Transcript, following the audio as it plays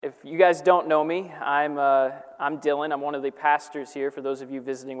you guys don't know me, I'm Dylan. I'm one of the pastors here. For those of you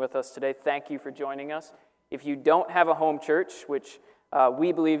visiting with us today, thank you for joining us. If you don't have a home church, which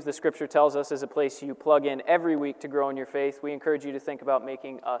we believe the Scripture tells us is a place you plug in every week to grow in your faith, we encourage you to think about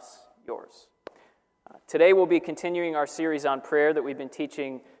making us yours. Today we'll be continuing our series on prayer that we've been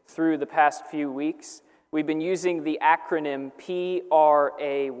teaching through the past few weeks. We've been using the acronym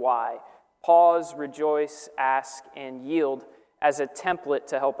PRAY, Pause, Rejoice, Ask, and Yield, as a template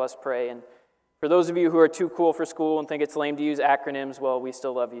to help us pray. And for those of you who are too cool for school and think it's lame to use acronyms, well, we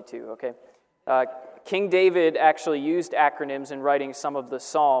still love you too, okay? King David actually used acronyms in writing some of the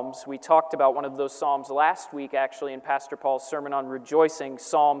Psalms. We talked about one of those Psalms last week, actually, in Pastor Paul's sermon on rejoicing,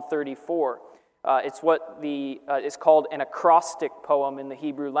 Psalm 34. It's what is called an acrostic poem in the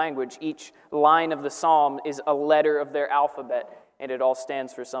Hebrew language. Each line of the Psalm is a letter of their alphabet, and it all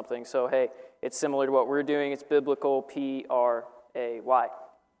stands for something. So, hey, it's similar to what we're doing. It's biblical, PRAY.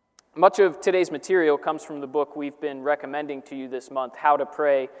 Much of today's material comes from the book we've been recommending to you this month, How to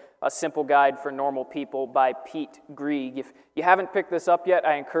Pray, A Simple Guide for Normal People by Pete Greig. If you haven't picked this up yet,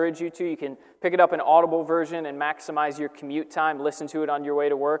 I encourage you to. You can pick it up in Audible version and maximize your commute time. Listen to it on your way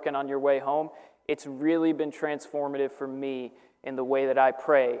to work and on your way home. It's really been transformative for me in the way that I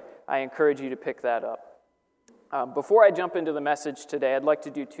pray. I encourage you to pick that up. Before I jump into the message today, I'd like to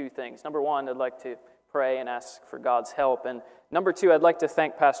do two things. Number one, I'd like to pray and ask for God's help. And number two, I'd like to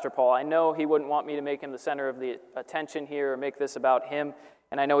thank Pastor Paul. I know he wouldn't want me to make him the center of the attention here or make this about him,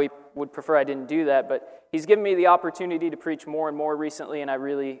 and I know he would prefer I didn't do that, but he's given me the opportunity to preach more and more recently, and I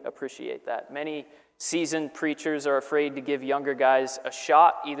really appreciate that. Many seasoned preachers are afraid to give younger guys a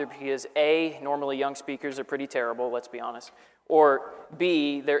shot, either because A, normally young speakers are pretty terrible, let's be honest, or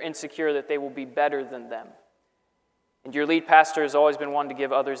B, they're insecure that they will be better than them. And your lead pastor has always been one to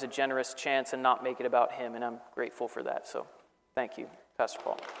give others a generous chance and not make it about him, and I'm grateful for that. So thank you, Pastor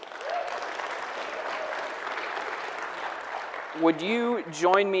Paul. Would you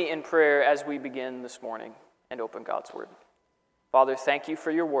join me in prayer as we begin this morning and open God's Word? Father, thank you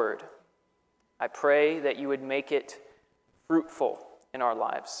for your Word. I pray that you would make it fruitful in our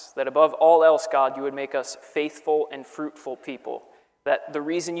lives, that above all else, God, you would make us faithful and fruitful people, that the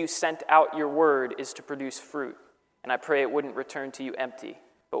reason you sent out your Word is to produce fruit. And I pray it wouldn't return to you empty,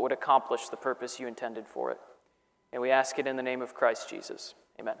 but would accomplish the purpose you intended for it. And we ask it in the name of Christ Jesus.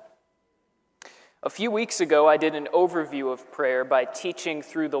 Amen. A few weeks ago, I did an overview of prayer by teaching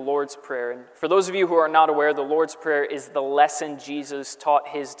through the Lord's Prayer. And for those of you who are not aware, the Lord's Prayer is the lesson Jesus taught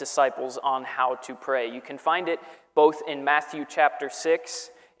his disciples on how to pray. You can find it both in Matthew chapter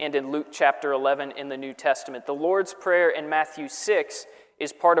 6 and in Luke chapter 11 in the New Testament. The Lord's Prayer in Matthew 6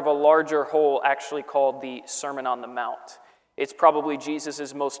 is part of a larger whole actually called the Sermon on the Mount. It's probably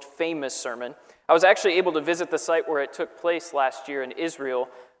Jesus' most famous sermon. I was actually able to visit the site where it took place last year in Israel,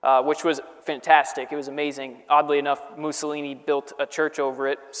 which was fantastic. It was amazing. Oddly enough, Mussolini built a church over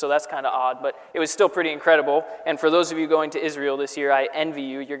it, so that's kind of odd, but it was still pretty incredible. And for those of you going to Israel this year, I envy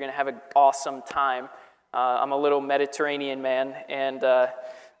you. You're going to have an awesome time. I'm a little Mediterranean man, and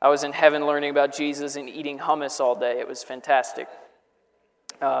I was in heaven learning about Jesus and eating hummus all day. It was fantastic.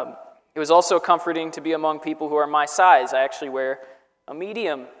 It was also comforting to be among people who are my size. I actually wear a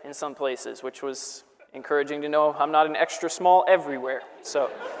medium in some places, which was encouraging to know I'm not an extra small everywhere.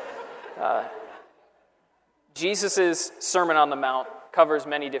 So, Jesus' Sermon on the Mount covers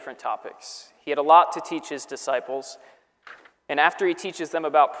many different topics. He had a lot to teach his disciples. And after he teaches them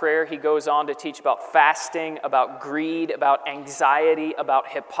about prayer, he goes on to teach about fasting, about greed, about anxiety, about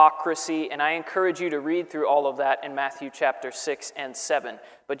hypocrisy. And I encourage you to read through all of that in Matthew chapter 6 and 7.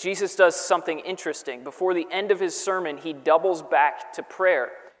 But Jesus does something interesting. Before the end of his sermon, he doubles back to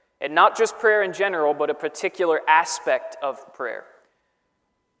prayer. And not just prayer in general, but a particular aspect of prayer.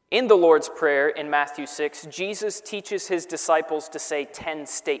 In the Lord's Prayer in Matthew 6, Jesus teaches his disciples to say 10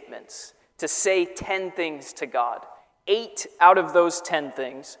 statements, to say 10 things to God. 8 out of those 10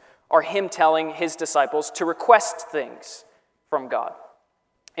 things are him telling his disciples to request things from God.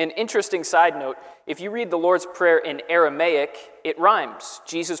 An interesting side note, if you read the Lord's Prayer in Aramaic, it rhymes.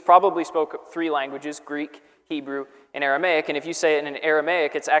 Jesus probably spoke 3 languages, Greek, Hebrew, and Aramaic, and if you say it in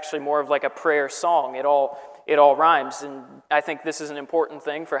Aramaic, it's actually more of like a prayer song. It all rhymes, and I think this is an important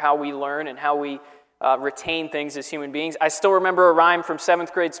thing for how we learn and how we retain things as human beings. I still remember a rhyme from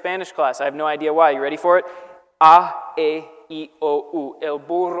 7th grade Spanish class. I have no idea why. You ready for it? A, E, I, O, U. El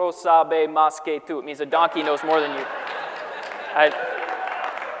burro sabe más que tú. It means a donkey knows more than you.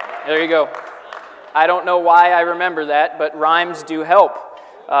 There you go. I don't know why I remember that, but rhymes do help.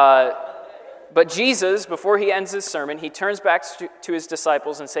 But Jesus, before he ends his sermon, he turns back to his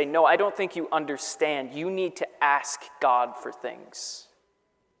disciples and say, no, I don't think you understand. You need to ask God for things.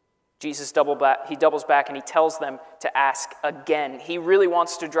 Jesus doubles back and he tells them to ask again. He really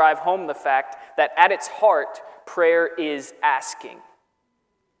wants to drive home the fact that at its heart, prayer is asking.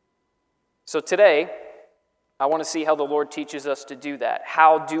 So today, I want to see how the Lord teaches us to do that.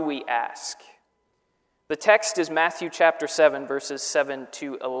 How do we ask? The text is Matthew chapter 7, verses 7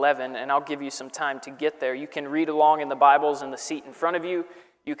 to 11, and I'll give you some time to get there. You can read along in the Bibles in the seat in front of you.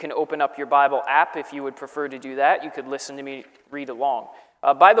 You can open up your Bible app if you would prefer to do that. You could listen to me read along.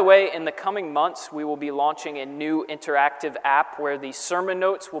 By the way, in the coming months, we will be launching a new interactive app where the sermon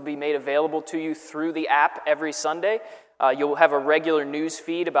notes will be made available to you through the app every Sunday. You'll have a regular news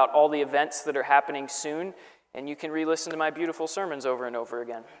feed about all the events that are happening soon, and you can re-listen to my beautiful sermons over and over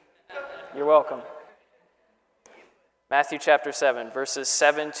again. You're welcome. Matthew chapter 7, verses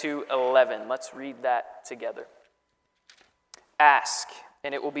 7 to 11. Let's read that together. Ask,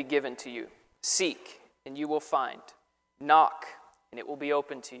 and it will be given to you. Seek, and you will find. Knock, and it will be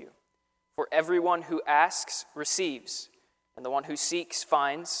open to you. For everyone who asks receives, and the one who seeks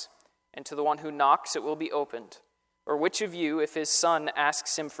finds, and to the one who knocks it will be opened. Or which of you, if his son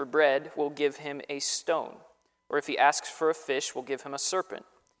asks him for bread, will give him a stone? Or if he asks for a fish, will give him a serpent?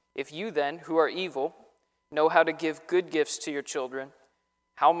 If you then, who are evil, know how to give good gifts to your children,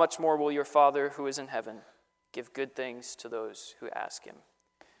 how much more will your Father who is in heaven give good things to those who ask him?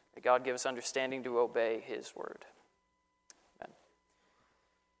 May God give us understanding to obey his word. Amen.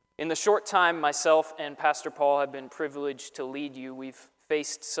 In the short time myself and Pastor Paul have been privileged to lead you, we've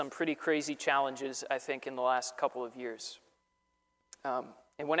faced some pretty crazy challenges, I think, in the last couple of years.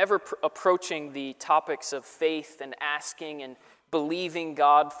 And whenever approaching the topics of faith and asking and believing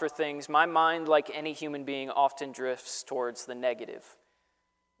God for things, my mind, like any human being, often drifts towards the negative.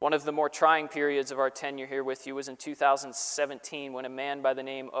 One of the more trying periods of our tenure here with you was in 2017 when a man by the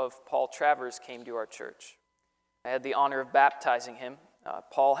name of Paul Travers came to our church. I had the honor of baptizing him.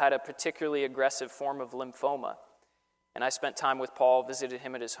 Paul had a particularly aggressive form of lymphoma, and I spent time with Paul, visited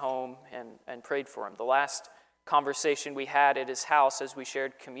him at his home, and prayed for him. The last conversation we had at his house as we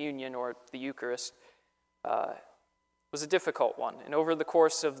shared communion or the Eucharist was a difficult one. And over the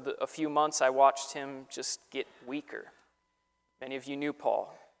course of a few months, I watched him just get weaker. Many of you knew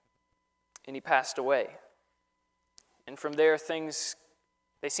Paul, and he passed away. And from there, things,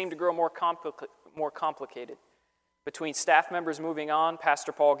 they seemed to grow more complicated. Between staff members moving on,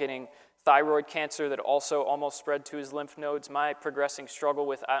 Pastor Paul getting thyroid cancer that also almost spread to his lymph nodes, my progressing struggle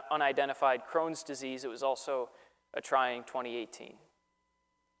with unidentified Crohn's disease, it was also a trying 2018.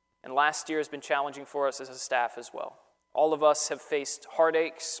 And last year has been challenging for us as a staff as well. All of us have faced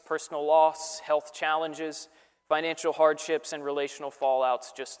heartaches, personal loss, health challenges, financial hardships, and relational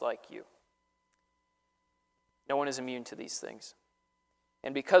fallouts just like you. No one is immune to these things.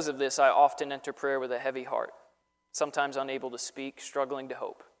 And because of this, I often enter prayer with a heavy heart, sometimes unable to speak, struggling to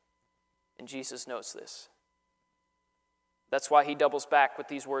hope. And Jesus knows this. That's why he doubles back with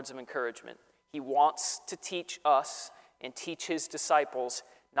these words of encouragement. He wants to teach us and teach his disciples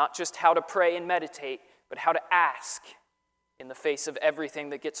not just how to pray and meditate, but how to ask in the face of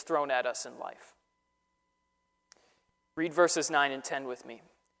everything that gets thrown at us in life. Read verses 9 and 10 with me.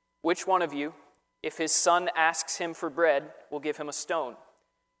 Which one of you, if his son asks him for bread, will give him a stone?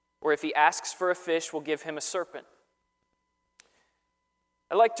 Or if he asks for a fish, will give him a serpent?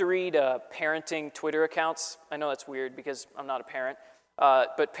 I like to read parenting Twitter accounts. I know that's weird because I'm not a parent,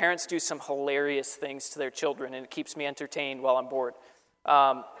 but parents do some hilarious things to their children, and it keeps me entertained while I'm bored.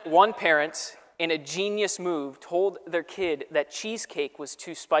 One parent, in a genius move, told their kid that cheesecake was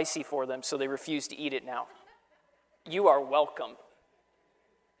too spicy for them, so they refused to eat it now. You are welcome.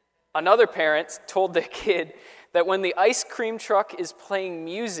 Another parent told their kid that when the ice cream truck is playing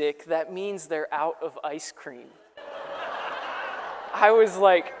music, that means they're out of ice cream. I was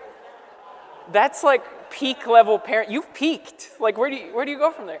like, that's like peak level parent. You've peaked. Like, where do you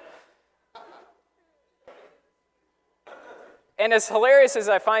go from there? And as hilarious as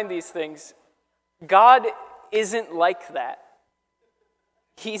I find these things, God isn't like that.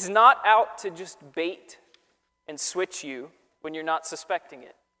 He's not out to just bait and switch you when you're not suspecting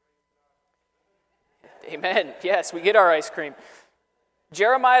it. Amen. Yes, we get our ice cream.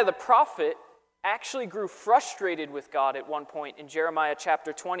 Jeremiah the prophet actually grew frustrated with God at one point in Jeremiah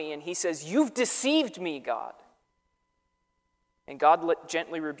chapter 20, and he says, "You've deceived me, God." And God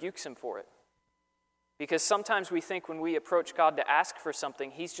gently rebukes him for it. Because sometimes we think when we approach God to ask for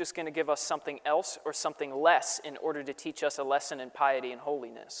something, he's just going to give us something else or something less in order to teach us a lesson in piety and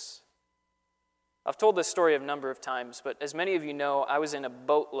holiness. I've told this story a number of times, but as many of you know, I was in a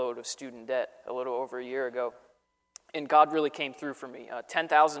boatload of student debt a little over a year ago. And God really came through for me.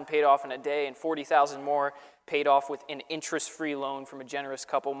 $10,000 paid off in a day and $40,000 more paid off with an interest-free loan from a generous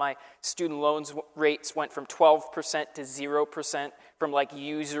couple. My student loans rates went from 12% to 0%, from like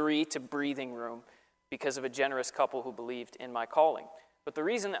usury to breathing room, because of a generous couple who believed in my calling. But the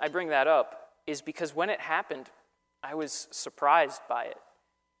reason I bring that up is because when it happened, I was surprised by it.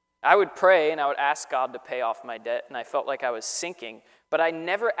 I would pray and I would ask God to pay off my debt, and I felt like I was sinking, but I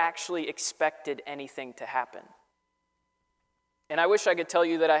never actually expected anything to happen. And I wish I could tell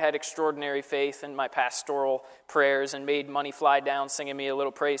you that I had extraordinary faith in my pastoral prayers and made money fly down singing me a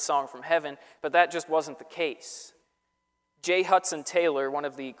little praise song from heaven, but that just wasn't the case. J. Hudson Taylor, one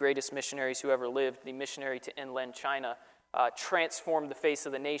of the greatest missionaries who ever lived, the missionary to inland China, transformed the face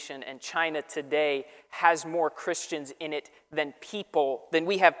of the nation, and China today has more Christians in it than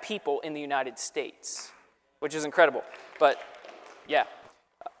we have people in the United States, which is incredible. But yeah,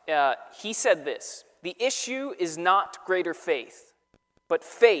 he said this: "The issue is not greater faith, but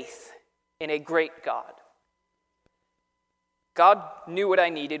faith in a great God." God knew what I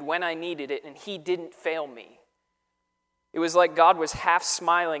needed when I needed it, and he didn't fail me. It was like God was half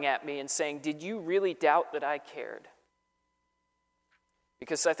smiling at me and saying, "Did you really doubt that I cared?"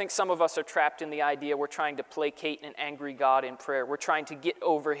 Because I think some of us are trapped in the idea we're trying to placate an angry God in prayer. We're trying to get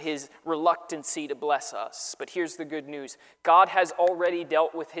over his reluctancy to bless us. But here's the good news. God has already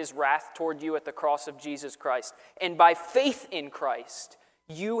dealt with his wrath toward you at the cross of Jesus Christ. And by faith in Christ,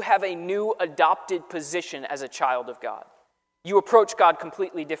 you have a new adopted position as a child of God. You approach God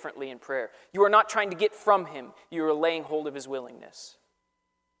completely differently in prayer. You are not trying to get from him. You are laying hold of his willingness.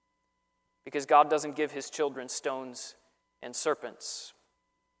 Because God doesn't give his children stones and serpents.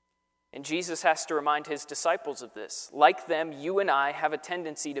 And Jesus has to remind his disciples of this. Like them, you and I have a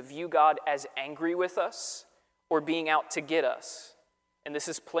tendency to view God as angry with us or being out to get us. And this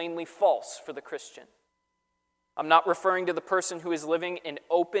is plainly false for the Christian. I'm not referring to the person who is living in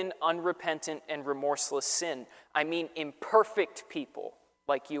open, unrepentant, and remorseless sin. I mean imperfect people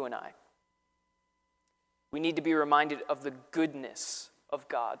like you and I. We need to be reminded of the goodness of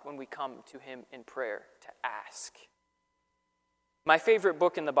God when we come to him in prayer to ask. My favorite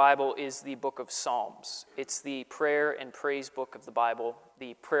book in the Bible is the book of Psalms. It's the prayer and praise book of the Bible,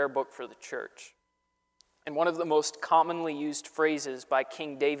 the prayer book for the church. And one of the most commonly used phrases by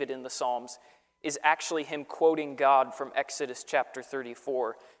King David in the Psalms is actually him quoting God from Exodus chapter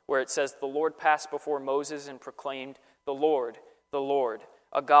 34, where it says, "The Lord passed before Moses and proclaimed, the Lord,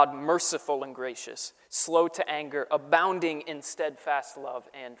 a God merciful and gracious, slow to anger, abounding in steadfast love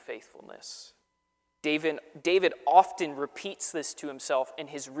and faithfulness." David often repeats this to himself and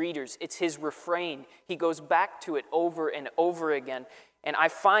his readers. It's his refrain. He goes back to it over and over again. And I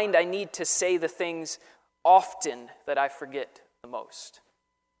find I need to say the things often that I forget the most.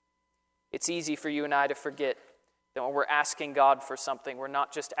 It's easy for you and I to forget that when we're asking God for something, we're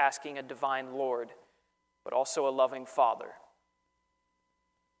not just asking a divine Lord, but also a loving Father.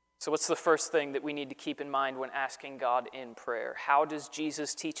 So what's the first thing that we need to keep in mind when asking God in prayer? How does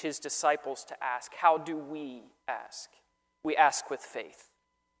Jesus teach his disciples to ask? How do we ask? We ask with faith.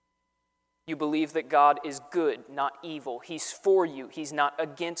 You believe that God is good, not evil. He's for you. He's not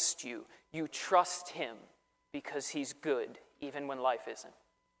against you. You trust him because he's good, even when life isn't.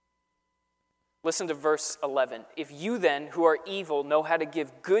 Listen to verse 11. "If you then, who are evil, know how to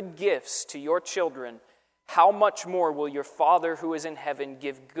give good gifts to your children, how much more will your Father who is in heaven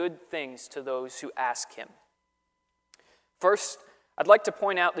give good things to those who ask him?" First, I'd like to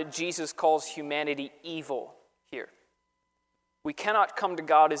point out that Jesus calls humanity evil here. We cannot come to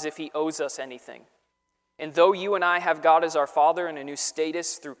God as if he owes us anything. And though you and I have God as our Father and a new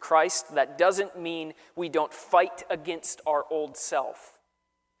status through Christ, that doesn't mean we don't fight against our old self.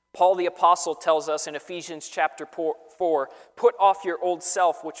 Paul the Apostle tells us in Ephesians chapter 4, "Put off your old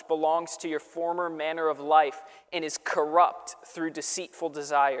self, which belongs to your former manner of life and is corrupt through deceitful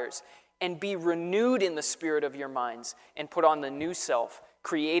desires, and be renewed in the spirit of your minds, and put on the new self,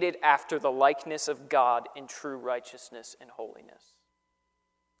 created after the likeness of God in true righteousness and holiness."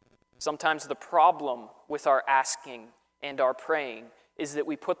 Sometimes the problem with our asking and our praying is that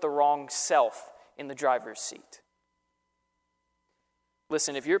we put the wrong self in the driver's seat.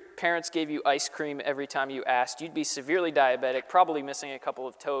 Listen, if your parents gave you ice cream every time you asked, you'd be severely diabetic, probably missing a couple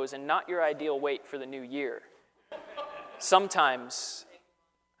of toes, and not your ideal weight for the new year. Sometimes,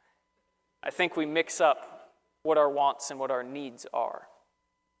 I think we mix up what our wants and what our needs are.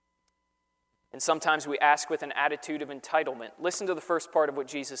 And sometimes we ask with an attitude of entitlement. Listen to the first part of what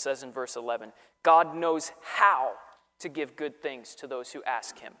Jesus says in verse 11. God knows how to give good things to those who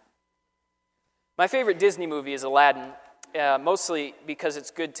ask him. My favorite Disney movie is Aladdin. Mostly because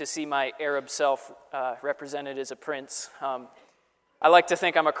it's good to see my Arab self represented as a prince. I like to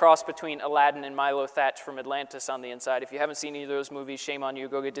think I'm a cross between Aladdin and Milo Thatch from Atlantis on the inside. If you haven't seen either of those movies, shame on you.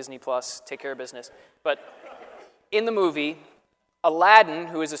 Go get Disney Plus. Take care of business. But in the movie, Aladdin,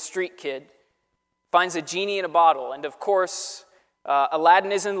 who is a street kid, finds a genie in a bottle. And of course,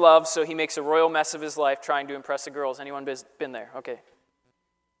 Aladdin is in love, so he makes a royal mess of his life trying to impress the girls. Anyone been there? Okay.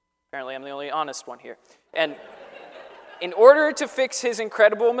 Apparently, I'm the only honest one here. And in order to fix his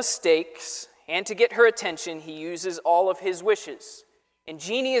incredible mistakes and to get her attention, he uses all of his wishes. And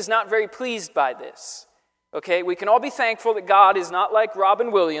Genie is not very pleased by this. Okay, we can all be thankful that God is not like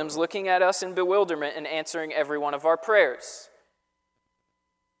Robin Williams looking at us in bewilderment and answering every one of our prayers.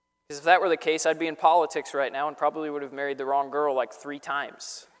 Because if that were the case, I'd be in politics right now and probably would have married the wrong girl like 3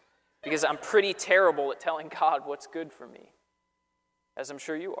 times. Because I'm pretty terrible at telling God what's good for me, as I'm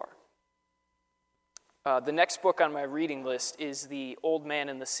sure you are. The next book on my reading list is The Old Man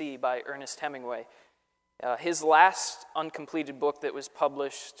and the Sea by Ernest Hemingway. His last uncompleted book that was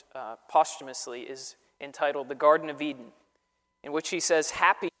published posthumously is entitled The Garden of Eden, in which he says,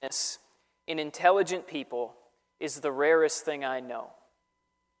 "Happiness in intelligent people is the rarest thing I know."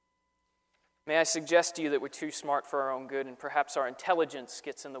 May I suggest to you that we're too smart for our own good, and perhaps our intelligence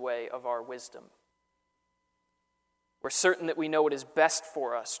gets in the way of our wisdom. We're certain that we know what is best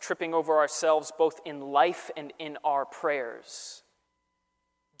for us, tripping over ourselves both in life and in our prayers.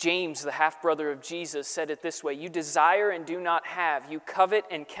 James, the half-brother of Jesus, said it this way: "You desire and do not have. You covet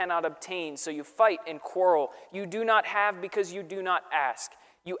and cannot obtain. So you fight and quarrel. You do not have because you do not ask.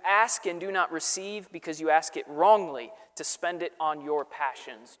 You ask and do not receive because you ask it wrongly to spend it on your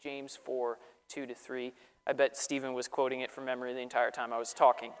passions." James 4, 2-3. I bet Stephen was quoting it from memory the entire time I was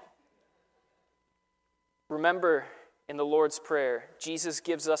talking. Remember, in the Lord's Prayer, Jesus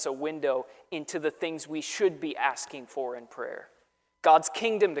gives us a window into the things we should be asking for in prayer. God's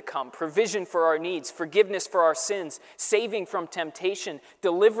kingdom to come, provision for our needs, forgiveness for our sins, saving from temptation,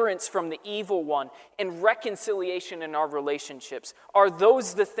 deliverance from the evil one, and reconciliation in our relationships. Are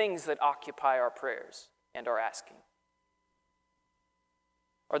those the things that occupy our prayers and our asking?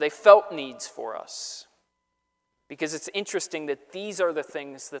 Are they felt needs for us? Because it's interesting that these are the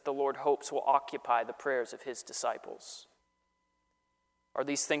things that the Lord hopes will occupy the prayers of his disciples. Are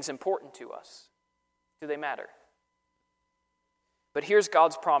these things important to us? Do they matter? But here's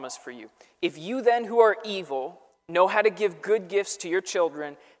God's promise for you. If you then who are evil know how to give good gifts to your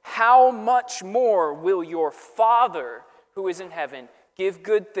children, how much more will your Father who is in heaven give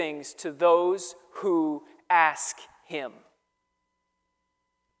good things to those who ask him?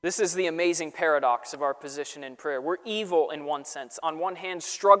 This is the amazing paradox of our position in prayer. We're evil in one sense. On one hand,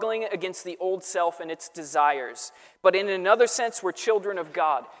 struggling against the old self and its desires. But in another sense, we're children of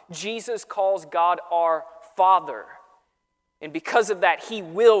God. Jesus calls God our Father. And because of that, he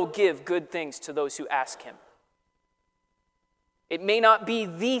will give good things to those who ask him. It may not be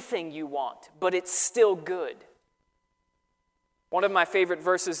the thing you want, but it's still good. One of my favorite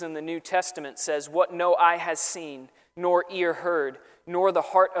verses in the New Testament says, "What no eye has seen, nor ear heard, nor the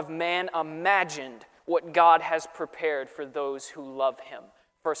heart of man imagined, what God has prepared for those who love him."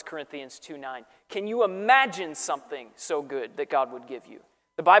 1 Corinthians 2:9. Can you imagine something so good that God would give you?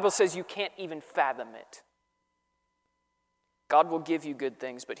 The Bible says you can't even fathom it. God will give you good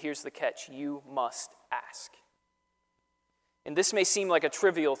things, but here's the catch: you must ask. And this may seem like a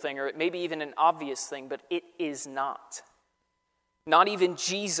trivial thing, or it may be even an obvious thing, but it is not. Not even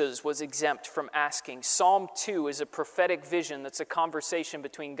Jesus was exempt from asking. Psalm 2 is a prophetic vision that's a conversation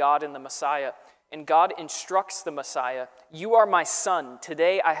between God and the Messiah. And God instructs the Messiah, "You are my son.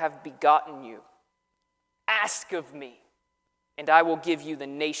 Today I have begotten you. Ask of me, and I will give you the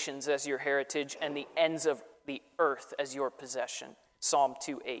nations as your heritage and the ends of the earth as your possession." Psalm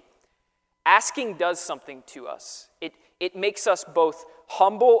 2:8. Asking does something to us. It makes us both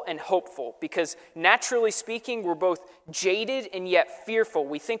humble and hopeful, because naturally speaking, we're both jaded and yet fearful.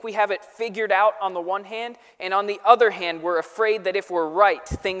 We think we have it figured out on the one hand, and on the other hand, we're afraid that if we're right,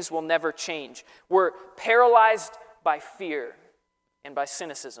 things will never change. We're paralyzed by fear and by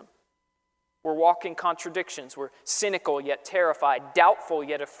cynicism. We're walking contradictions. We're cynical yet terrified, doubtful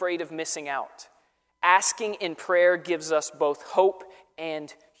yet afraid of missing out. Asking in prayer gives us both hope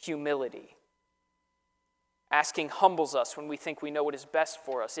and humility. Asking humbles us when we think we know what is best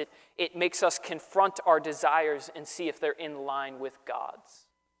for us. It makes us confront our desires and see if they're in line with God's.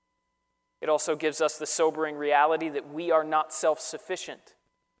 It also gives us the sobering reality that we are not self-sufficient.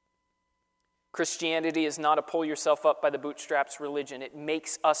 Christianity is not a pull yourself up by the bootstraps religion. It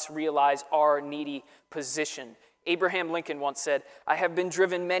makes us realize our needy position. Abraham Lincoln once said, "I have been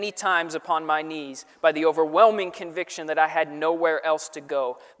driven many times upon my knees by the overwhelming conviction that I had nowhere else to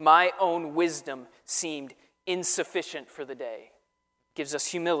go. My own wisdom seemed insufficient for the day." gives us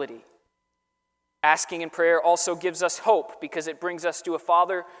humility. Asking in prayer also gives us hope because it brings us to a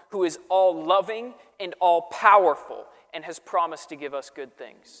Father who is all-loving and all-powerful and has promised to give us good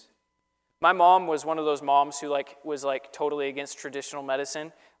things. My mom was one of those moms who was totally against traditional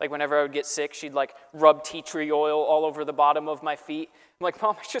medicine. Like whenever I would get sick, she'd rub tea tree oil all over the bottom of my feet. I'm like,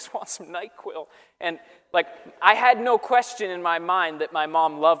 Mom, I just want some NyQuil. And I had no question in my mind that my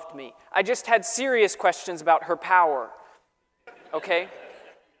mom loved me. I just had serious questions about her power. Okay?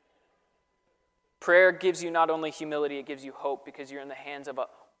 Prayer gives you not only humility, it gives you hope because you're in the hands of an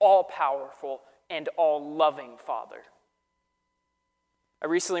all-powerful and all-loving Father. I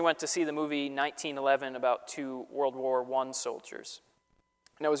recently went to see the movie 1911 about two World War I soldiers.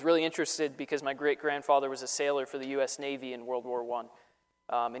 And I was really interested because my great-grandfather was a sailor for the U.S. Navy in World War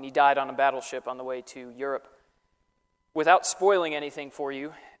I. And he died on a battleship on the way to Europe. Without spoiling anything for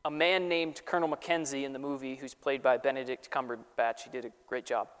you, a man named Colonel Mackenzie in the movie, who's played by Benedict Cumberbatch, he did a great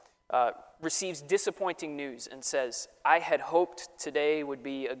job, receives disappointing news and says, "I had hoped today would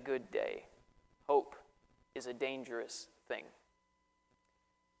be a good day." Hope is a dangerous thing.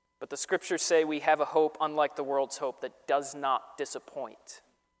 But the scriptures say we have a hope unlike the world's hope that does not disappoint.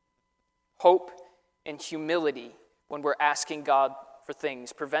 Hope and humility when we're asking God for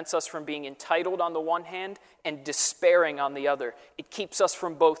things prevents us from being entitled on the one hand and despairing on the other. It keeps us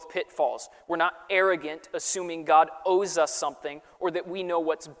from both pitfalls. We're not arrogant, assuming God owes us something or that we know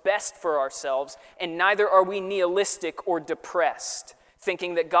what's best for ourselves, and neither are we nihilistic or depressed,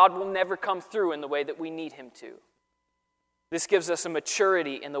 thinking that God will never come through in the way that we need him to. This gives us a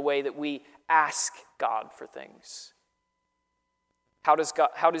maturity in the way that we ask God for things. How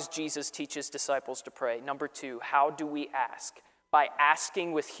does Jesus teach his disciples to pray? Number 2, how do we ask? By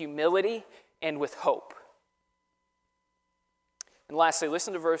asking with humility and with hope. And lastly,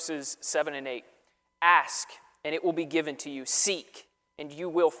 listen to verses 7 and 8. Ask, and it will be given to you. Seek, and you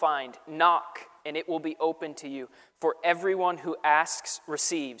will find. Knock, and it will be open to you. For everyone who asks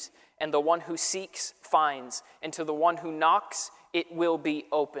receives, and the one who seeks finds, and to the one who knocks it will be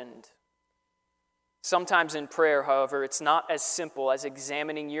opened. Sometimes in prayer, however, it's not as simple as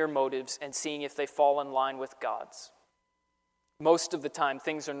examining your motives and seeing if they fall in line with God's. Most of the time,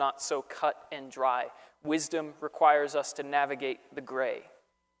 things are not so cut and dry. Wisdom requires us to navigate the gray.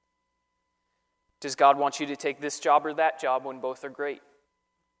 Does God want you to take this job or that job when both are great?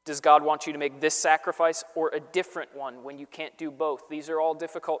 Does God want you to make this sacrifice or a different one when you can't do both? These are all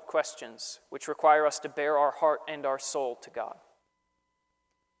difficult questions which require us to bare our heart and our soul to God.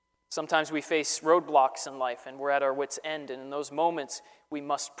 Sometimes we face roadblocks in life and we're at our wits' end, and in those moments we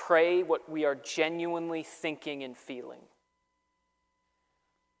must pray what we are genuinely thinking and feeling.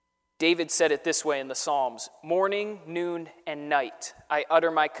 David said it this way in the Psalms, "Morning, noon, and night I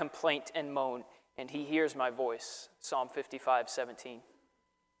utter my complaint and moan, and he hears my voice." Psalm 55:17.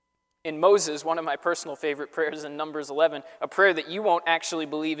 In Moses, one of my personal favorite prayers in Numbers 11, a prayer that you won't actually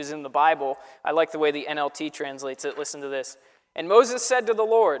believe is in the Bible. I like the way the NLT translates it. Listen to this. "And Moses said to the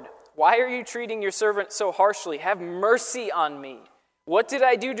Lord, 'Why are you treating your servant so harshly? Have mercy on me. What did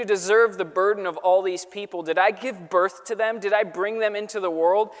I do to deserve the burden of all these people? Did I give birth to them? Did I bring them into the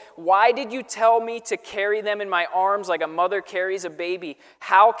world? Why did you tell me to carry them in my arms like a mother carries a baby?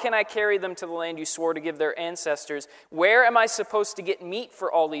 How can I carry them to the land you swore to give their ancestors? Where am I supposed to get meat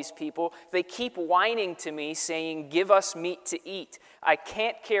for all these people? They keep whining to me, saying, 'Give us meat to eat.' I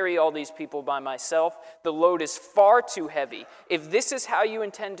can't carry all these people by myself. The load is far too heavy. If this is how you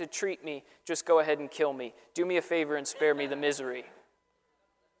intend to treat me, just go ahead and kill me. Do me a favor and spare me the misery."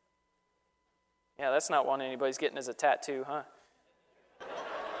 Yeah, that's not one anybody's getting as a tattoo, huh?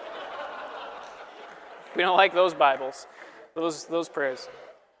 We don't like those Bibles, those prayers.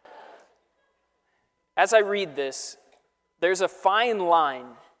 As I read this, there's a fine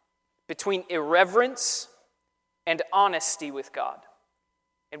line between irreverence and honesty with God.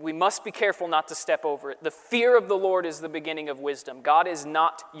 And we must be careful not to step over it. The fear of the Lord is the beginning of wisdom. God is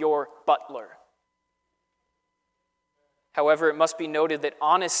not your butler. However, it must be noted that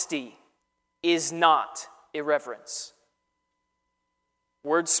honesty is not irreverence.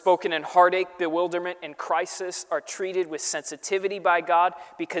 Words spoken in heartache, bewilderment, and crisis are treated with sensitivity by God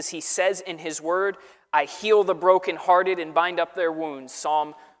because he says in his word, "I heal the brokenhearted and bind up their wounds,"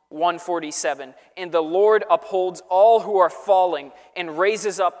 Psalm 147. "And the Lord upholds all who are falling and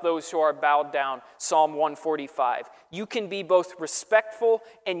raises up those who are bowed down," Psalm 145. You can be both respectful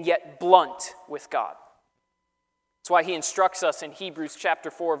and yet blunt with God. That's why he instructs us in Hebrews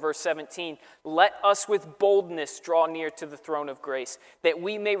chapter 4, verse 17, "Let us with boldness draw near to the throne of grace, that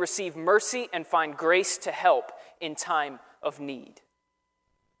we may receive mercy and find grace to help in time of need."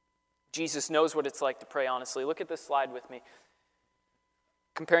 Jesus knows what it's like to pray honestly. Look at this slide with me.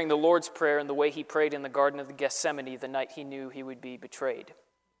 comparing the Lord's Prayer and the way he prayed in the Garden of Gethsemane the night he knew he would be betrayed.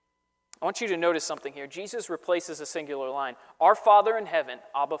 I want you to notice something here. Jesus replaces a singular line. Our Father in heaven,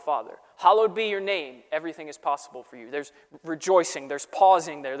 Abba Father, hallowed be your name. Everything is possible for you. There's rejoicing, there's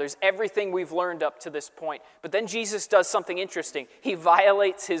pausing there, there's everything we've learned up to this point. But then Jesus does something interesting. He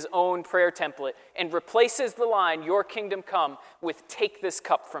violates his own prayer template and replaces the line, your kingdom come, with take this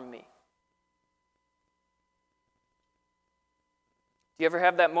cup from me. Do you ever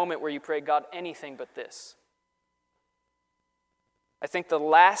have that moment where you pray, God, anything but this? I think the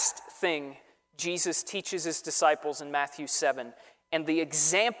last thing Jesus teaches his disciples in Matthew 7, and the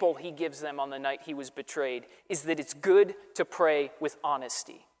example he gives them on the night he was betrayed, is that it's good to pray with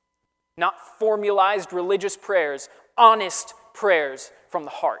honesty. Not formalized religious prayers, honest prayers from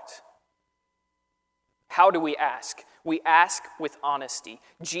the heart. How do we ask? We ask with honesty.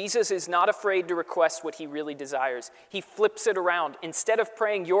 Jesus is not afraid to request what he really desires. He flips it around. Instead of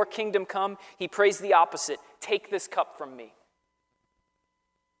praying, your kingdom come, he prays the opposite. Take this cup from me.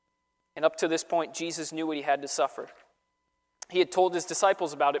 And up to this point, Jesus knew what he had to suffer. He had told his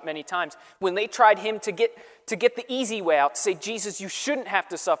disciples about it many times. When they tried him to get the easy way out, to say, Jesus, you shouldn't have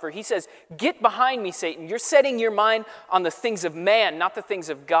to suffer, he says, get behind me, Satan. You're setting your mind on the things of man, not the things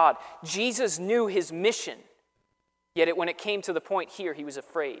of God. Jesus knew his mission. Yet when it came to the point here, he was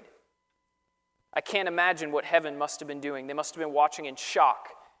afraid. I can't imagine what heaven must have been doing. They must have been watching in shock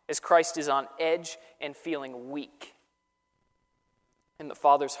as Christ is on edge and feeling weak. And the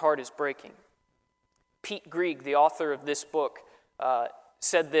Father's heart is breaking. Pete Greig, the author of this book,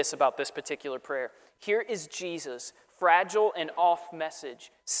 said this about this particular prayer. Here is Jesus, fragile and off message,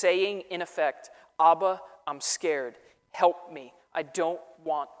 saying in effect, Abba, I'm scared. Help me. I don't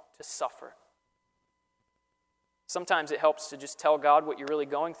want to suffer. Sometimes it helps to just tell God what you're really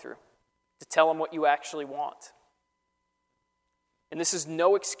going through, to tell him what you actually want. And this is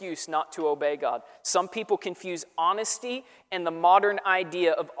no excuse not to obey God. Some people confuse honesty and the modern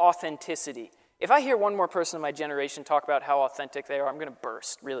idea of authenticity. If I hear one more person in my generation talk about how authentic they are, I'm going to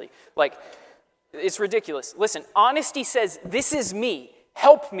burst, really. It's ridiculous. Listen, honesty says, this is me.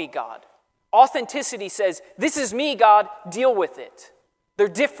 Help me, God. Authenticity says, this is me, God. Deal with it. They're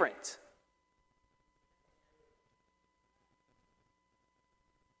different.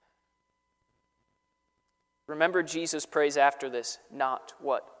 Remember, Jesus prays after this, not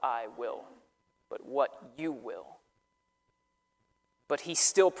what I will, but what you will. But he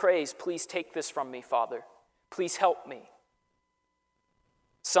still prays, please take this from me, Father. Please help me.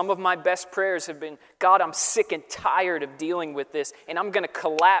 Some of my best prayers have been, God, I'm sick and tired of dealing with this, and I'm going to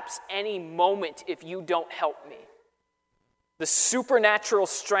collapse any moment if you don't help me. The supernatural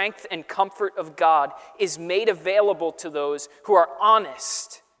strength and comfort of God is made available to those who are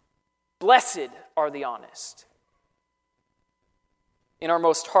honest. Blessed are the honest. In our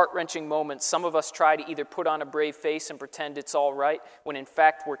most heart-wrenching moments, some of us try to either put on a brave face and pretend it's all right, when in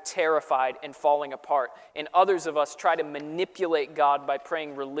fact we're terrified and falling apart. And others of us try to manipulate God by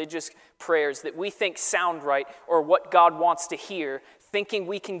praying religious prayers that we think sound right or what God wants to hear, thinking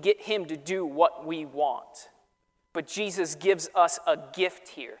we can get him to do what we want. But Jesus gives us a gift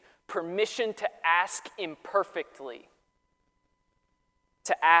here, permission to ask imperfectly,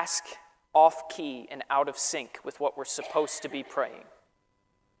 to ask off-key and out of sync with what we're supposed to be praying.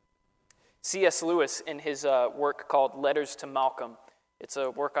 C.S. Lewis, in his work called Letters to Malcolm, it's a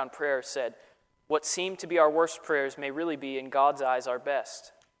work on prayer, said, what seem to be our worst prayers may really be, in God's eyes, our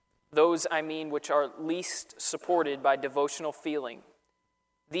best. Those, I mean, which are least supported by devotional feeling.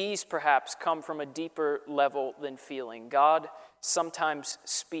 These, perhaps, come from a deeper level than feeling. God sometimes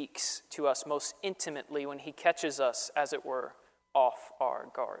speaks to us most intimately when he catches us, as it were, off our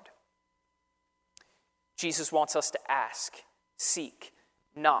guard. Jesus wants us to ask, seek,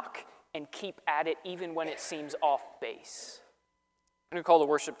 knock, and keep at it even when it seems off base. I'm going to call the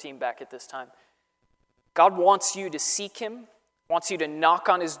worship team back at this time. God wants you to seek him, wants you to knock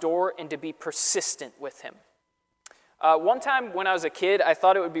on his door, and to be persistent with him. One time when I was a kid, I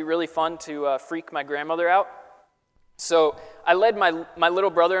thought it would be really fun to freak my grandmother out. So I led my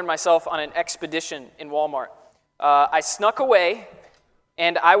little brother and myself on an expedition in Walmart. I snuck away,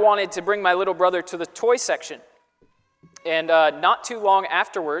 and I wanted to bring my little brother to the toy section. And not too long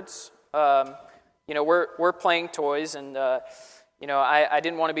afterwards, we're playing toys, and I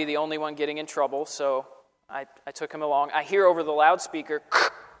didn't want to be the only one getting in trouble, so I took him along. I hear over the loudspeaker,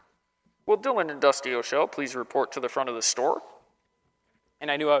 "Will Dylan and Dusty O'Shell please report to the front of the store?" And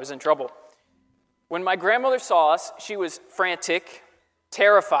I knew I was in trouble. When my grandmother saw us, she was frantic,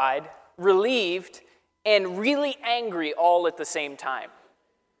 terrified, relieved, and really angry all at the same time.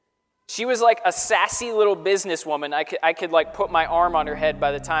 She was like a sassy little businesswoman. I could like put my arm on her head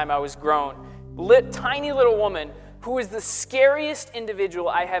by the time I was grown. Tiny little woman who was the scariest individual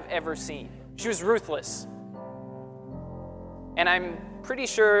I have ever seen. She was ruthless. And I'm pretty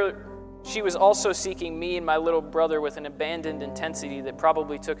sure she was also seeking me and my little brother with an abandoned intensity that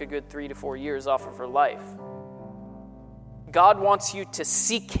probably took a good 3 to 4 years off of her life. God wants you to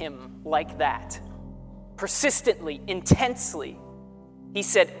seek him like that, persistently, intensely. He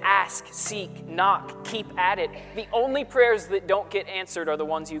said, ask, seek, knock, keep at it. The only prayers that don't get answered are the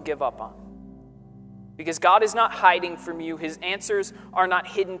ones you give up on. Because God is not hiding from you. His answers are not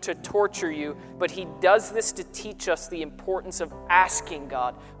hidden to torture you, but he does this to teach us the importance of asking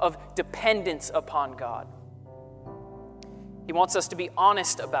God, of dependence upon God. He wants us to be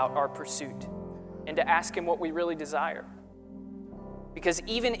honest about our pursuit and to ask him what we really desire. Because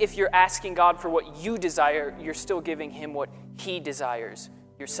even if you're asking God for what you desire, you're still giving him what he desires,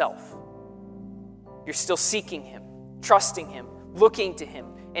 yourself. You're still seeking him, trusting him, looking to him.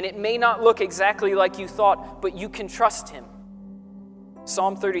 And it may not look exactly like you thought, but you can trust him.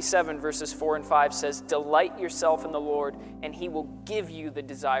 Psalm 37 verses 4 and 5 says, delight yourself in the Lord, and he will give you the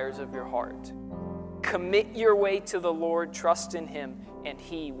desires of your heart. Commit your way to the Lord, trust in him, and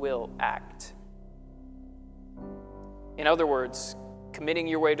he will act. In other words, committing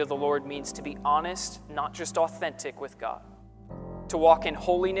your way to the Lord means to be honest, not just authentic with God. To walk in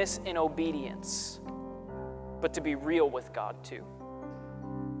holiness and obedience, but to be real with God too.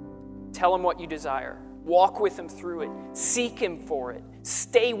 Tell him what you desire. Walk with him through it. Seek him for it.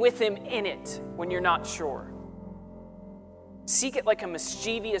 Stay with him in it when you're not sure. Seek it like a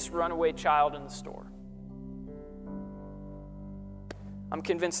mischievous runaway child in the store. I'm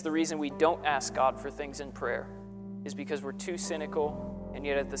convinced the reason we don't ask God for things in prayer is because we're too cynical and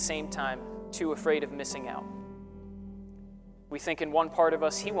yet at the same time too afraid of missing out. We think in one part of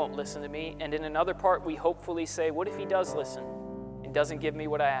us, he won't listen to me, and in another part, we hopefully say, what if he does listen and doesn't give me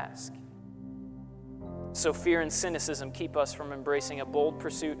what I ask? So fear and cynicism keep us from embracing a bold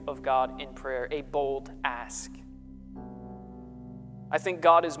pursuit of God in prayer, a bold ask. I think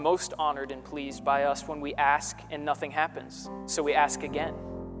God is most honored and pleased by us when we ask and nothing happens. So we ask again,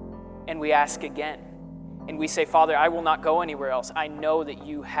 and we ask again. And we say, Father, I will not go anywhere else. I know that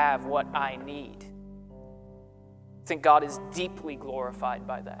you have what I need. I think God is deeply glorified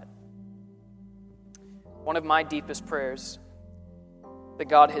by that. One of my deepest prayers that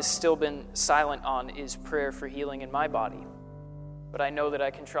God has still been silent on is prayer for healing in my body. But I know that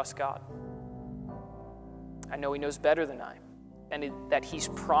I can trust God. I know he knows better than I, and that he's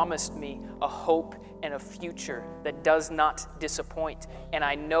promised me a hope and a future that does not disappoint. And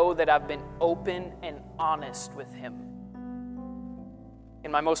I know that I've been open and honest with him.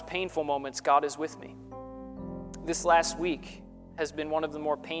 In my most painful moments, God is with me. This last week has been one of the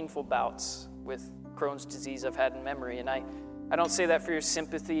more painful bouts with Crohn's disease I've had in memory. And I don't say that for your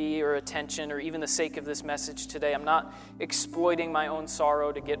sympathy or attention or even the sake of this message today. I'm not exploiting my own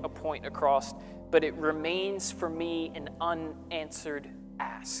sorrow to get a point across, but it remains for me an unanswered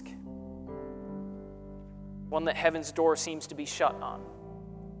ask. One that heaven's door seems to be shut on.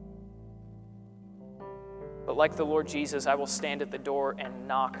 But like the Lord Jesus, I will stand at the door and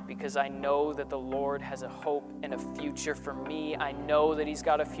knock because I know that the Lord has a hope and a future for me. I know that he's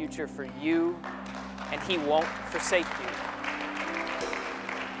got a future for you, and he won't forsake you.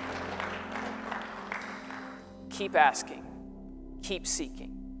 Keep asking, keep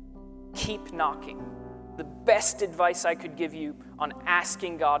seeking, keep knocking. The best advice I could give you on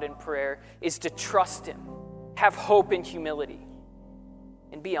asking God in prayer is to trust him, have hope and humility,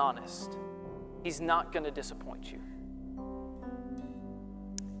 and be honest. He's not going to disappoint you.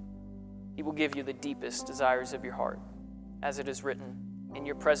 He will give you the deepest desires of your heart. As it is written, in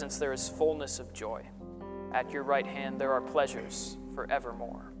your presence there is fullness of joy. At your right hand there are pleasures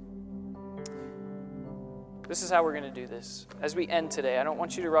forevermore. This is how we're going to do this. As we end today, I don't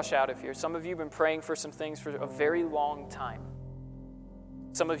want you to rush out of here. Some of you have been praying for some things for a very long time.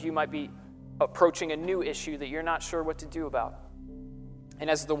 Some of you might be approaching a new issue that you're not sure what to do about. And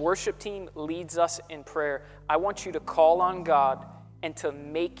as the worship team leads us in prayer, I want you to call on God and to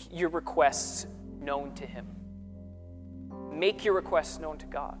make your requests known to him. Make your requests known to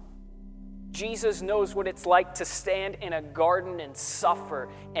God. Jesus knows what it's like to stand in a garden and suffer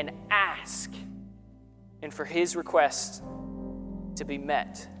and ask, and for his request to be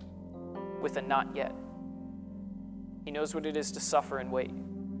met with a not yet. He knows what it is to suffer and wait.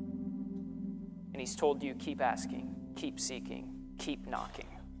 And he's told you, keep asking, keep seeking, keep knocking.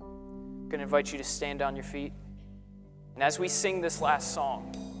 I'm going to invite you to stand on your feet. And as we sing this last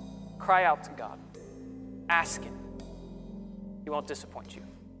song, cry out to God. Ask him. He won't disappoint you.